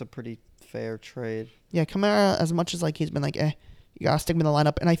think that's a pretty fair trade. yeah, Kamara, as much as like he's been like, you gotta stick him in the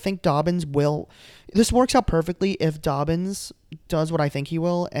lineup, and I think Dobbins will. This works out perfectly if Dobbins does what I think he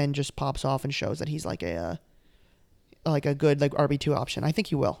will and just pops off and shows that he's like a good like RB2 option. I think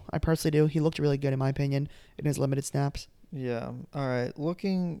he will. I personally do. He looked really good in my opinion in his limited snaps. Yeah. All right.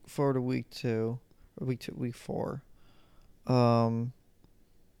 Looking forward to week 4.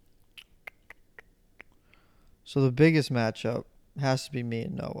 So the biggest matchup has to be me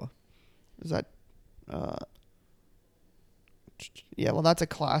and Noah. Is that? Yeah, well, that's a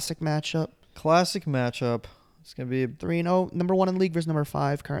classic matchup. Classic matchup. It's gonna be 3-0, number 1 in league versus number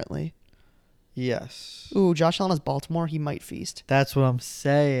 5 currently. yes. Ooh, Josh Allen has Baltimore. He might feast. That's what I'm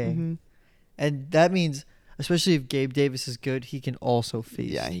saying. Mm-hmm. And that means, especially if Gabe Davis is good, he can also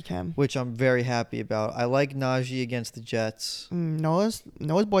feast. Yeah, he can. Which I'm very happy about. I like Najee against the Jets. Noah's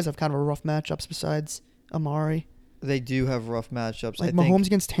boys have kind of a rough matchups besides Amari. They do have rough matchups. Like I Mahomes think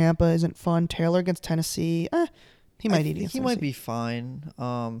against Tampa isn't fun. Taylor against Tennessee. He might need against he Tennessee. might be fine.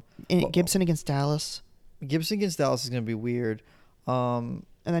 And Gibson against Dallas. Gibson against Dallas is going to be weird.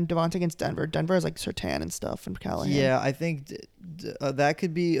 And then Devontae against Denver. Denver is like Surtain and stuff and Callahan. Yeah, I think that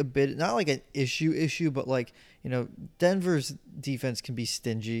could be a bit, not like an issue, but like, Denver's defense can be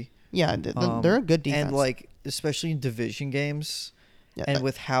stingy. Yeah, they're a good defense. And like, especially in division games, yeah, and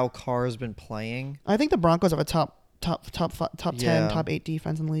with how Carr has been playing. I think the Broncos have a top 10, Yeah. top 8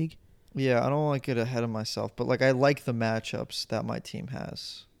 defense in the league. Yeah, I don't want to get ahead of myself, but like I like the matchups that my team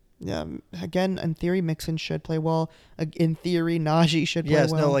has. Yeah, again, in theory, Mixon should play well. In theory, Najee should play well.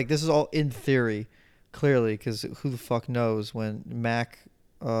 Yes, no, like this is all in theory, clearly, because who the fuck knows when Mac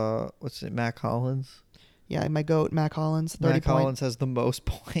Hollins? Yeah, my goat, Mac Hollins. 30 Mac Hollins has the most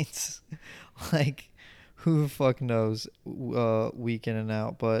points. Like, who the fuck knows week in and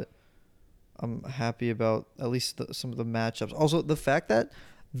out, but I'm happy about at least some of the matchups. Also, the fact that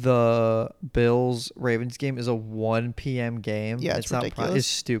the Bills-Ravens game is a 1 p.m. game. Yeah, it's not ridiculous. It's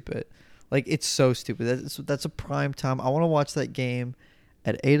stupid. Like, it's so stupid. That's a prime time. I want to watch that game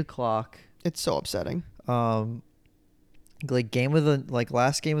at 8 o'clock. It's so upsetting. Like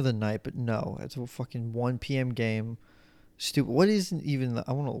last game of the night, but no, it's a fucking 1 p.m. game. Stupid. What isn't even?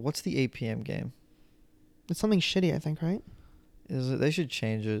 What's the 8 p.m. game? It's something shitty, I think, right? Is it? They should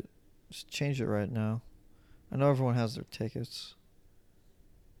change it. Just change it right now. I know everyone has their tickets.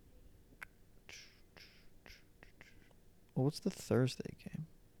 Well, what's the Thursday game?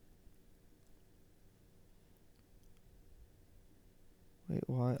 Wait,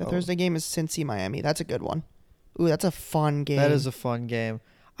 why? The Thursday game is Cincy Miami. That's a good one. Ooh, that's a fun game. That is a fun game.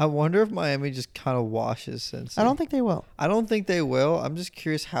 I wonder if Miami just kind of washes Cincy. I don't think they will. I don't think they will. I'm just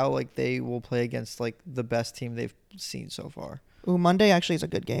curious how like they will play against like the best team they've seen so far. Ooh, Monday actually is a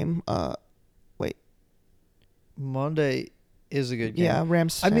good game. Wait. Monday is a good game. Yeah,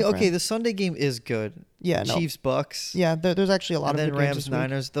 Rams. I mean, San okay, Fran. the Sunday game is good. Yeah, no. Chiefs Bucks. Yeah, there's actually a lot And of then good games Rams this week.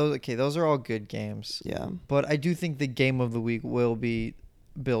 Niners. Those are all good games. Yeah, But I do think the game of the week will be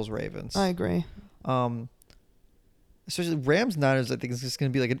Bills Ravens. I agree. Especially Rams Niners, I think is just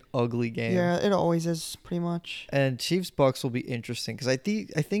going to be like an ugly game. Yeah, it always is pretty much. And Chiefs Bucks will be interesting because I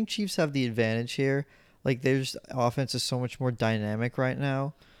think Chiefs have the advantage here. Like their offense is so much more dynamic right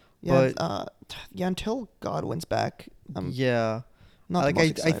now. Yeah, But yeah. Until Godwin's back, yeah, not like the most I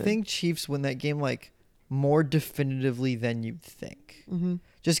excited. think Chiefs win that game like more definitively than you'd think. Mm-hmm.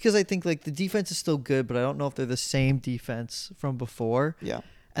 Just because I think like the defense is still good, but I don't know if they're the same defense from before. Yeah.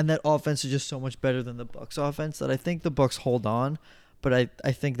 And that offense is just so much better than the Bucks offense that I think the Bucks hold on, but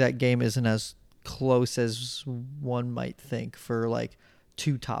I think that game isn't as close as one might think for like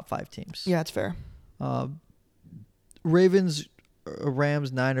two top 5 teams. Yeah, it's fair. Ravens,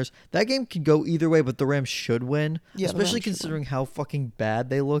 Rams, Niners. That game could go either way, but the Rams should win. Yeah, the especially Rams should considering how fucking bad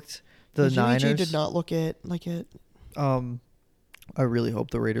they looked. The Jimmy G Niners did not look like it, I really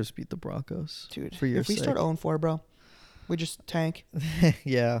hope the Raiders beat the Broncos, dude. For your if we sake. start 0-4, bro, we just tank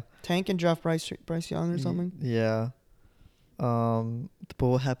yeah. and draft Bryce Young or something. Yeah. But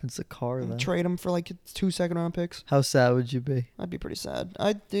what happens to Carr then? Trade him for like 2 second-round picks. How sad would you be? I'd be pretty sad.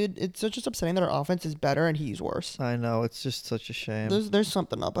 It's just upsetting that our offense is better and he's worse. I know, it's just such a shame. There's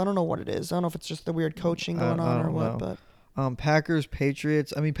something up. I don't know what it is. I don't know if it's just the weird coaching going I on or don't what, know. but Packers,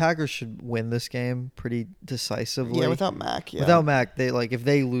 Patriots. I mean, Packers should win this game pretty decisively. yeah, without Mac, yeah. Without Mac, if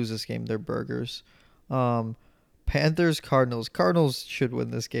they lose this game, they're burgers. Panthers, Cardinals. Cardinals should win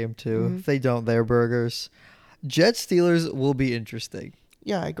this game too. Mhm. If they don't, they're burgers. Jets, Steelers will be interesting.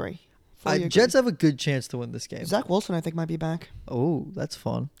 Yeah, I agree. Fully agree. Jets have a good chance to win this game. Zach Wilson, I think, might be back. Oh, that's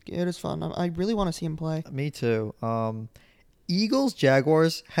fun. It is fun. I really want to see him play. Me too. Eagles,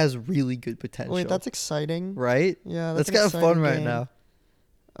 Jaguars has really good potential. Wait, that's exciting. right. Yeah, That's an kind of fun exciting right game. now.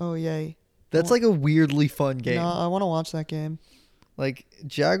 Oh, yay. That's like a weirdly fun game. No, I want to watch that game. Like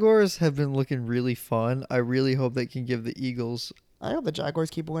Jaguars have been looking really fun. I really hope they can give the Eagles. I hope the Jaguars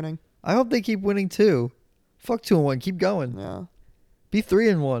keep winning. I hope they keep winning too. Fuck 2-1. Keep going. Yeah. Be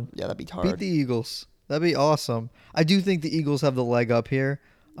 3-1. Yeah, that'd be hard. Beat the Eagles. That'd be awesome. I do think the Eagles have the leg up here.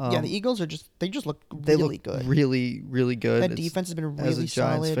 Yeah, the Eagles they just look They really look good. really, really good. That It's- defense has been as a really Giants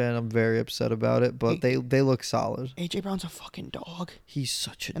solid. fan, I'm very upset about it, but they look solid. AJ Brown's a fucking dog. He's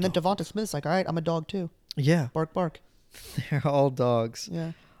such a And dog. then Devonta Smith's like, all right, I'm a dog too. Yeah, Bark, bark. they're all dogs.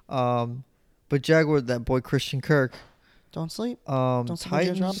 Yeah. But Jaguar, that boy Christian Kirk. Don't sleep. sleep on James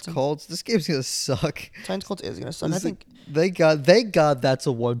Titans, Robinson. Colts. This game's gonna suck. Titans Colts is gonna suck. I This is- think Thank God that's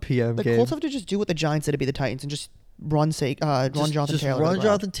a 1 p.m. the game. Colts have to just do what the Giants did to be the Titans and just run Jonathan just Taylor. to the run ground.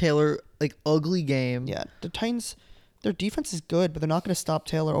 Jonathan Taylor, like ugly game. Yeah, the Titans, their defense is good, but they're not going to stop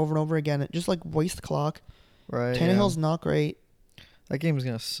Taylor over and over again. Just like waste the clock. Right. Tannehill's not great. That game's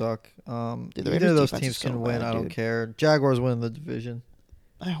gonna suck. the Either Raiders' of those defense teams is so can win. bad, I don't dude. care. Jaguars win the division.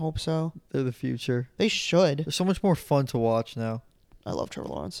 I hope so. They're the future. They should. They're so much more fun to watch now. I love Trevor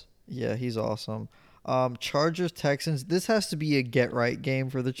Lawrence. Yeah, he's awesome. Chargers, Texans. This has to be a get right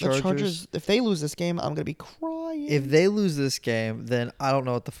game for the The Chargers. Chargers, if they lose this game, I'm going to be crying. If they lose this game, then I don't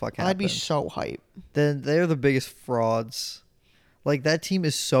know what the fuck happened. I'd be so hyped. Then they're the biggest frauds. Like that team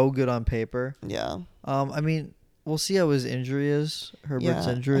is so good on paper. Yeah. I mean, we'll see how his injury is. Herbert's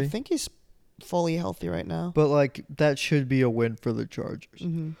injury. I think he's fully healthy right now. But like that should be a win for the Chargers.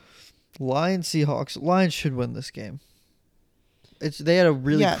 Mm-hmm. Lions, Seahawks. Lions should win this game. They had a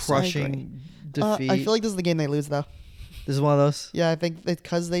really Yes, I crushing defeat. I feel like this is the game they lose, though. This is one of those. Yeah, I think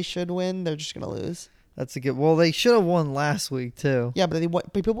because they should win, they're just going to lose. That's a good. Well, they should have won last week too. Yeah, but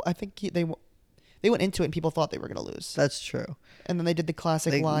people. I think they went into it and people thought they were going to lose. That's true. And then they did the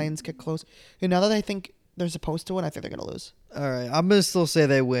classic They- Lions get close. And now that I think they're supposed to win, I think they're going to lose. All right, I'm gonna still say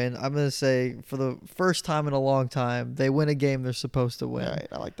they win. I'm gonna say for the first time in a long time, they win a game they're supposed to win. All right,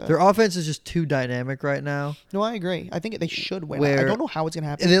 I like that. Their offense is just too dynamic right now, No, I agree. I think they should win. I Where- don't know how it's going to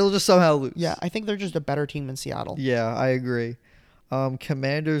happen. and they'll just somehow lose. Yeah, I think they're just a better team than Seattle. Yeah, I agree.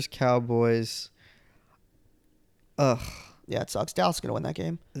 Commanders, Cowboys. Ugh, Yeah, it sucks. Dallas is going to win that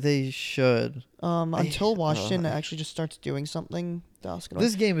game. they should. Until Washington actually just starts doing something, Dallas is going to win.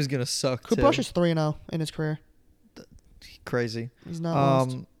 This game is gonna suck Cooper too. Rush is 3-0 in his career. Crazy. He's not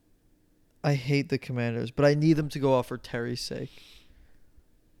lost. I hate the Commanders, but I need them to go off for Terry's sake.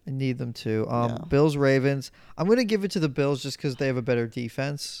 I need them to. Yeah. Bills, Ravens. I'm gonna give it to the Bills just because they have a better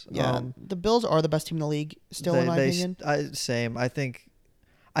defense. Yeah, the Bills are the best team in the league, still, in my opinion. Same. I think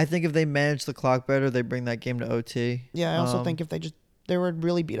if they manage the clock better, they bring that game to OT. Yeah, I also think if they just They were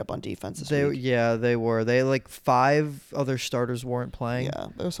really beat up on defense this week. They were. They like 5 other starters weren't playing. Yeah,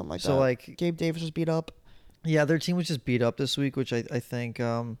 it was something like that. So like Gabe Davis was beat up. Yeah, their team was just beat up this week, which I think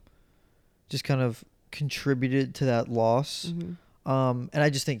just kind of contributed to that loss. Mm-hmm. And I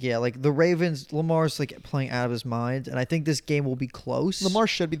just think like the Ravens, Lamar's like playing out of his mind, and I think this game will be close. Lamar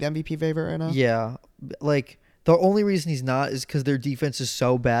should be the MVP favorite right now. Yeah, like the only reason he's not is because their defense is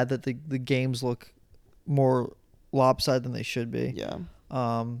so bad that the games look more lopsided than they should be. Yeah.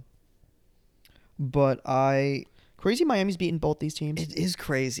 But crazy Miami's beaten both these teams. It is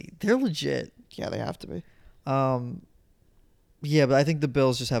crazy. They're legit. Yeah, they have to be. Yeah, but I think the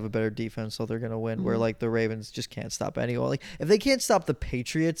Bills just have a better defense, so they're gonna win. Mm-hmm. Where like the Ravens just can't stop anyone. Like if they can't stop the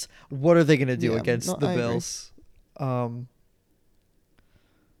Patriots, what are they gonna do against the Bills?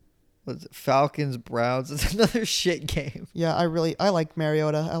 Falcons, Browns. It's another shit game. Yeah, I like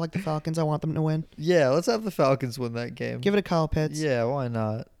Mariota. I like the Falcons. I want them to win. Yeah, let's have the Falcons win that game. Give it to Kyle Pitts. Yeah, why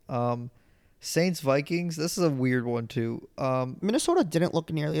not? Saints, Vikings. This is a weird one too. Minnesota didn't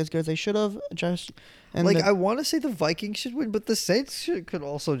look nearly as good as they should have. I want to say the Vikings should win, but the Saints could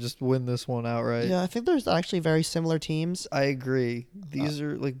also just win this one outright. Yeah, I think there's actually very similar teams. I agree. These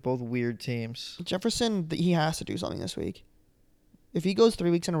are like both weird teams. Jefferson, he has to do something this week. If he goes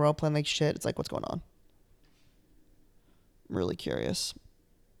 3 weeks in a row playing like shit, it's like, what's going on? I'm really curious.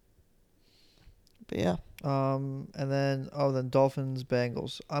 But yeah. And then Dolphins,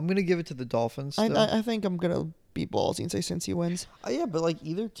 Bengals. I'm gonna give it to the Dolphins. I think I'm gonna be ballsy and say Cincy wins. Yeah, but like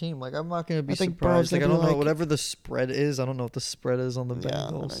either team, like I'm not gonna be think surprised. Burrow's Like I gonna don't be know like- whatever the spread is. I don't know what the spread is on the Yeah,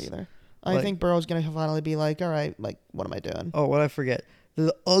 I don't Bengals. know either. I think Burrow's gonna finally be like, all right, like what am I doing? Oh, what I forget.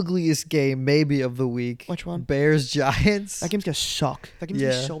 The ugliest game maybe of the week. Which one? Bears Giants. That game's gonna suck. That game's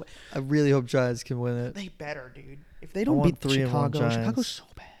gonna be so bad. I really hope Giants can win it. They better, dude. If they don't beat 3-1 Chicago, Giants. Chicago's so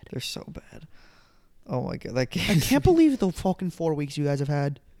bad. They're so bad. Oh my god, that game. I can't believe the fucking 4 weeks you guys have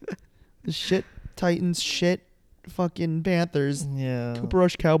had. The shit Titans, shit fucking Panthers, Yeah. Cooper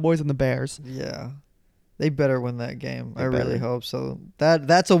Rush Cowboys, and the Bears. Yeah. They better win that game. They I really better. hope so.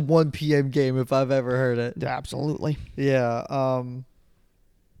 That's a 1 p.m. game if I've ever heard it. Yeah, absolutely. Yeah.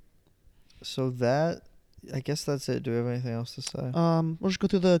 So I guess that's it. Do we have anything else to say? We'll just go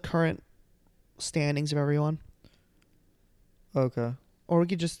through the current standings of everyone, Okay. or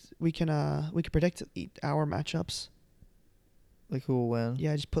we could predict our matchups. Like who will win?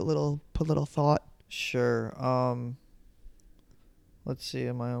 Yeah, just put little thought. Sure. Let's see.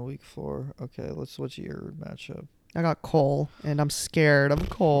 Am I on week 4? Okay. What's your matchup? I got Cole, and I'm scared of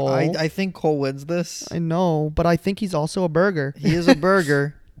Cole. I think Cole wins this. I know, but I think he's also a burger. He is a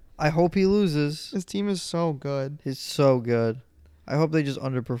burger. I hope he loses. His team is so good. He's so good. I hope they just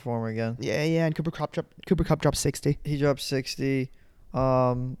underperform again. Yeah, and Cooper Kupp dropped 60. He dropped 60.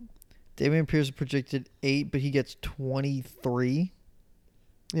 Damian Pierce projected 8, but he gets 23.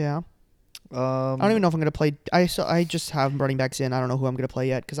 Yeah. I don't even know if I'm gonna play. I just have running backs in. I don't know who I'm gonna play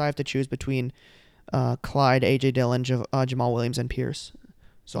yet because I have to choose between Clyde, AJ Dillon, Jamal Williams, and Pierce.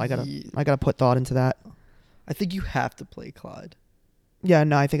 So I gotta put thought into that. I think you have to play Clyde. Yeah,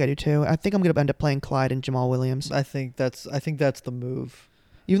 no, I think I do too. I think I'm gonna end up playing Clyde and Jamal Williams. I think that's the move.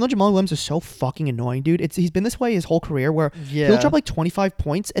 Even though Jamal Williams is so fucking annoying, dude. He's been this way his whole career where Yeah. he'll drop like 25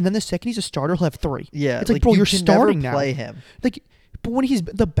 points and then the second he's a starter he'll have 3. Yeah. It's like, bro, you you're can starting never now. play him. Like, but when he's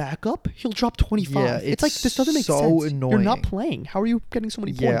the backup, he'll drop 25. Yeah, it's like this doesn't make so sense. annoying. You're not playing. How are you getting so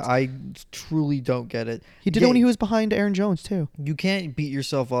many Yeah, points? I truly don't get it. He did it when he was behind Aaron Jones too. You can't beat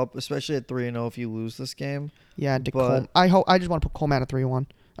yourself up, especially at 3-0 if you lose this game. Yeah, But- I just want to put Coleman at 3-1.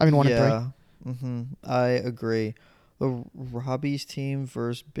 I mean 1 and 3. Yeah. I agree. The Robbie's team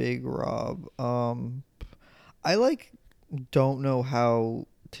versus Big Rob. I don't know how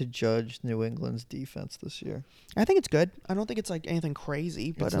to judge New England's defense this year. I think it's good. I don't think it's like anything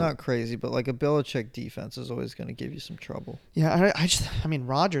crazy, but It's not crazy, but like a Belichick defense is always going to give you some trouble. Yeah, I mean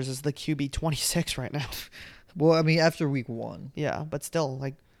Rodgers is the QB 26 right now. Well, I mean after week 1. Yeah, but still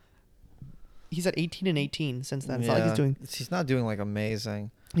like he's at 18 and 18 since then. It's not like He's not doing like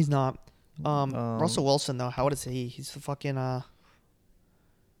amazing. he's not. Russell Wilson though, how old is he? He's the fucking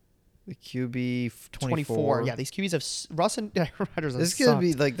The QB 24. Yeah, these QBs have Russ and Rodgers. This is gonna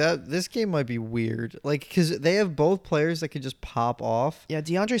be like that. This game might be weird, like because they have both players that could just pop off. Yeah,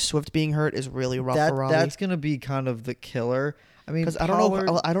 DeAndre Swift being hurt is really rough for Robbie. That's gonna be kind of the killer. I mean, because I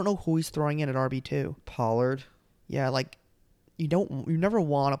don't know who he's throwing in at RB2. Pollard. Yeah, like you never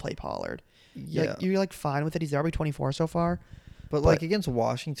want to play Pollard. Yeah, you're like fine with it. He's the RB24 so far. But like against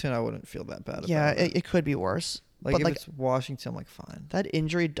Washington, I wouldn't feel that bad. Yeah, about it could be worse. Like but if it's Washington, I'm like fine. That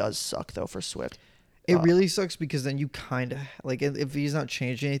injury does suck though for Swift. It really sucks because then you kind of like if he's not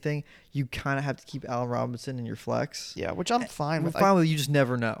changing anything, you kind of have to keep Allen Robinson in your flex. Yeah, which I'm fine with. Fine with. You just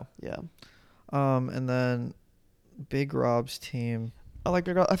never know. Yeah. And then Big Rob's team. I like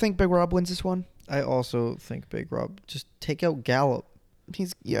Big Rob. I think Big Rob wins this one. I also think Big Rob just take out Gallup.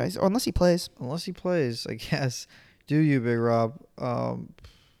 He's unless he plays. Unless he plays, I guess. Do you, Big Rob?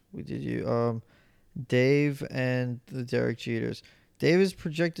 We did you. Dave and the Derek Jeters. Dave is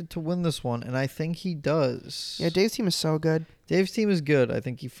projected to win this one, and I think he does. Yeah, Dave's team is so good. Dave's team is good. I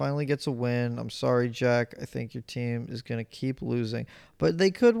think he finally gets a win. I'm sorry, Jack. I think your team is going to keep losing. But they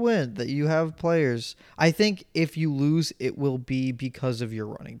could win. That you have players. I think if you lose, it will be because of your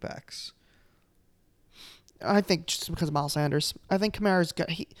running backs. I think just because of Miles Sanders. I think Kamara's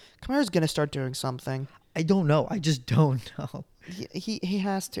going to start doing something. I don't know. I just don't know. He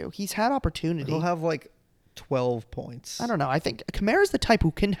has to. He's had opportunity. He'll have like 12 points. I don't know. I think Kamara's the type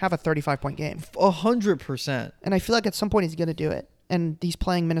who can have a 35-point game. 100%. And I feel like at some point he's going to do it. And he's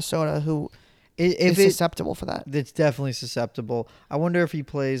playing Minnesota, who is susceptible for that. It's definitely susceptible. I wonder if he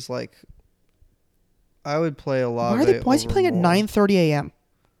plays like... I would play a lot. Why is he playing at 9:30 a.m.?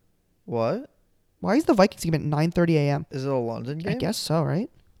 What? Why is the Vikings game at 9:30 a.m.? Is it a London game? I guess so, right?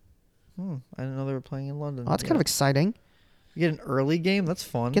 I didn't know they were playing in London. Oh, that's kind of exciting. You get an early game? That's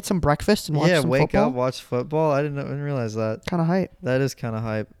fun. Get some breakfast and watch some football. Yeah, wake up, watch football. I didn't realize that. Kind of hype. That is kind of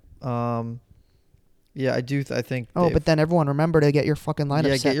hype. Yeah, I do. I think. But then everyone remember to get your fucking lineup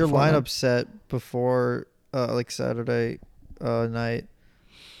set. Yeah, get your lineup set before like Saturday night.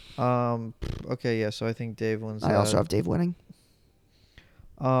 Okay, yeah. So I think Dave wins. I also have Dave winning.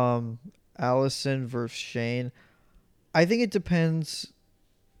 Allison versus Shane. I think it depends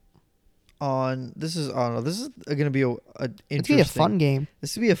on this is going to be a interesting. It's gonna be a fun game.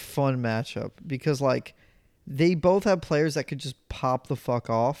 This would be a fun matchup because like they both have players that could just pop the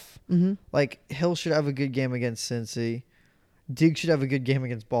fuck off. Mm-hmm. Like Hill should have a good game against Cincy. Diggs should have a good game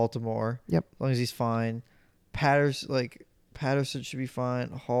against Baltimore. Yep. As long as he's fine. Patterson should be fine.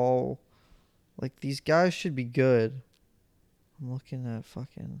 Hall, like these guys should be good. I'm looking at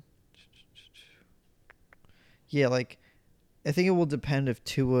fucking. Yeah, like I think it will depend if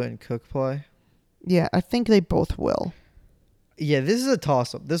Tua and Cook play. Yeah, I think they both will. Yeah, this is a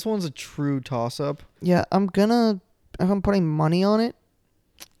toss-up. This one's a true toss-up. Yeah, if I'm putting money on it,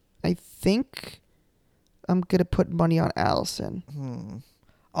 I think I'm going to put money on Allison.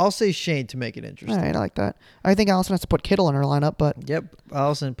 I'll say Shane to make it interesting. All right, I like that. I think Allison has to put Kittle in her lineup, but... Yep,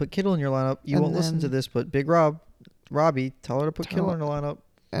 Allison, put Kittle in your lineup. You won't listen to this, but Big Robbie, tell her to put Kittle in her lineup.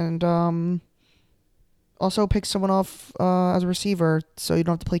 And also pick someone off as a receiver so you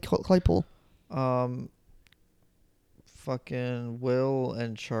don't have to play Claypool. Fucking Will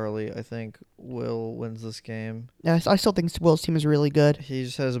and Charlie. I think Will wins this game. Yeah, I still think Will's team is really good. He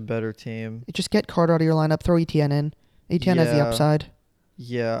just has a better team. Just get Carter out of your lineup. Throw ETN in. ETN has the upside.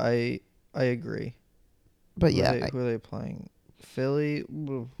 Yeah, I agree. But who are they playing? Philly?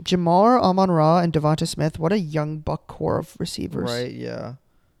 Jamar, Amon-Ra, and Devonta Smith. What a young buck core of receivers. Right, yeah.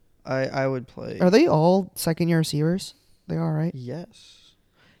 I would play. Are they all second-year receivers? They are, right? Yes.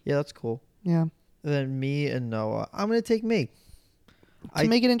 Yeah, that's cool. Yeah. And then me and Noah. I'm going to take me. To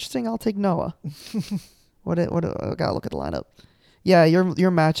make it interesting, I'll take Noah. I gotta look at the lineup. Yeah, your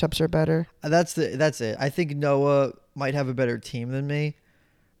matchups are better. That's it. I think Noah might have a better team than me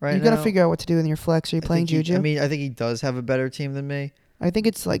right now. You gotta figure out what to do in your flex. Are you playing Juju? I think he does have a better team than me. I think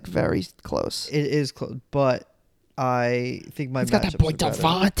it's like very close. It is close, but I think my matchups are better. He's got that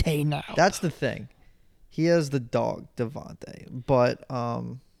boy Devontae now. That's the thing. He has the dog Devontae, but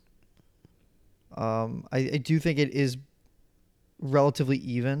I do think it is relatively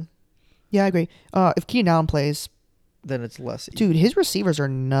even. Yeah, I agree. If Keenan Allen plays, then it's less even. Dude, his receivers are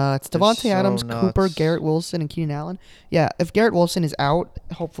nuts. Devontae Adams, nuts. Cooper, Garrett Wilson, and Keenan Allen. Yeah, if Garrett Wilson is out,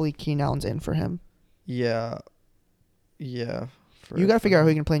 hopefully Keenan Allen's in for him. Yeah. Yeah. You got to figure out who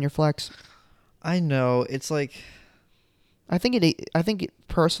you can play in your flex. I know. It's like...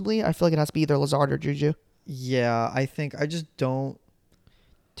 Personally, I feel like it has to be either Lazard or Juju. Yeah, I just don't...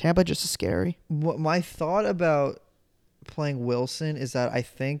 Tampa just is scary. What my thought about playing Wilson is that I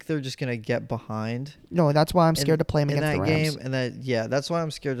think they're just gonna get behind. No, that's why I'm scared to play him against the Rams. That's why I'm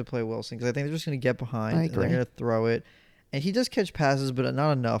scared to play Wilson because I think they're just gonna get behind. I agree. And they're gonna throw it, and he does catch passes, but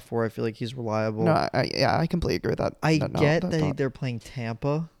not enough where I feel like he's reliable. No, I completely agree with that. I get that they're playing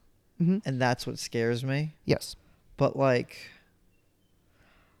Tampa, and that's what scares me. Yes, but like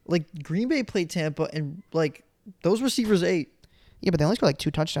Green Bay played Tampa, and like those receivers ate. Yeah, but they only scored like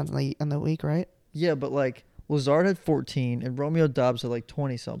 2 touchdowns in the week, right? Yeah, but like Lazard had 14 and Romeo Doubs had like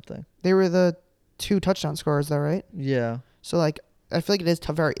 20 something. They were the 2 touchdown scorers though, right? Yeah. So like I feel like it is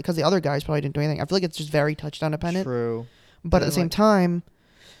tough very because the other guys probably didn't do anything. I feel like it's just very touchdown dependent. True. But at the same time,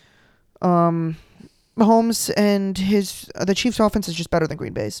 Mahomes and the Chiefs' offense is just better than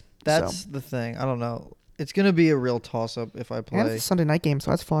Green Bay's. That's the thing. I don't know. It's gonna be a real toss up if I play. And it's a Sunday night game,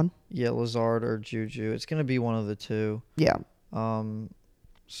 so that's fun. Yeah, Lazard or Juju. It's gonna be one of the two. Yeah.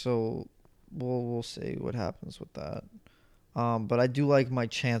 So we'll see what happens with that. But I do like my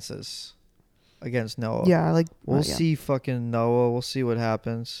chances against Noah. Yeah, I like. We'll see fucking Noah. We'll see what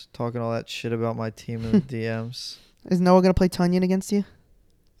happens. Talking all that shit about my team in the DMs. Is Noah gonna play Tunyon against you?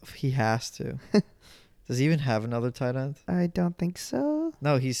 He has to. Does he even have another tight end? I don't think so.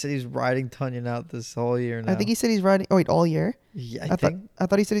 No, he said he's riding Tunyon out this whole year now. I think he said he's riding. Oh wait, all year. Yeah, I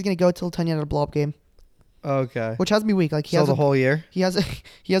thought he said he's gonna go till Tunyon at a blob game. Okay. Which has me weak. Like he has the whole year. He has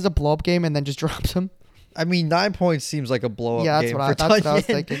a blob game and then just drops him. I mean, 9 points seems like a blow-up game for that's what I was Tunyon.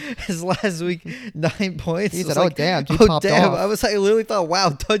 thinking. His last week, 9 points. He said, like, damn, dude popped off. I was like, I literally thought,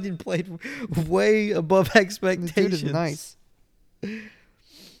 wow, Tunyon played way above expectations. This dude is nice.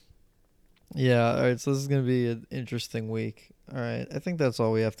 Yeah, all right, so this is going to be an interesting week. All right, I think that's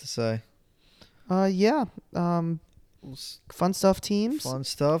all we have to say. Yeah. Fun stuff, teams. Fun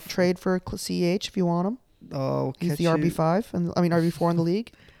stuff. Trade for CEH if you want him. He's the RB5, and RB4 in the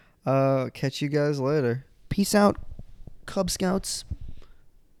league. Catch you guys later. Peace out, Cub Scouts.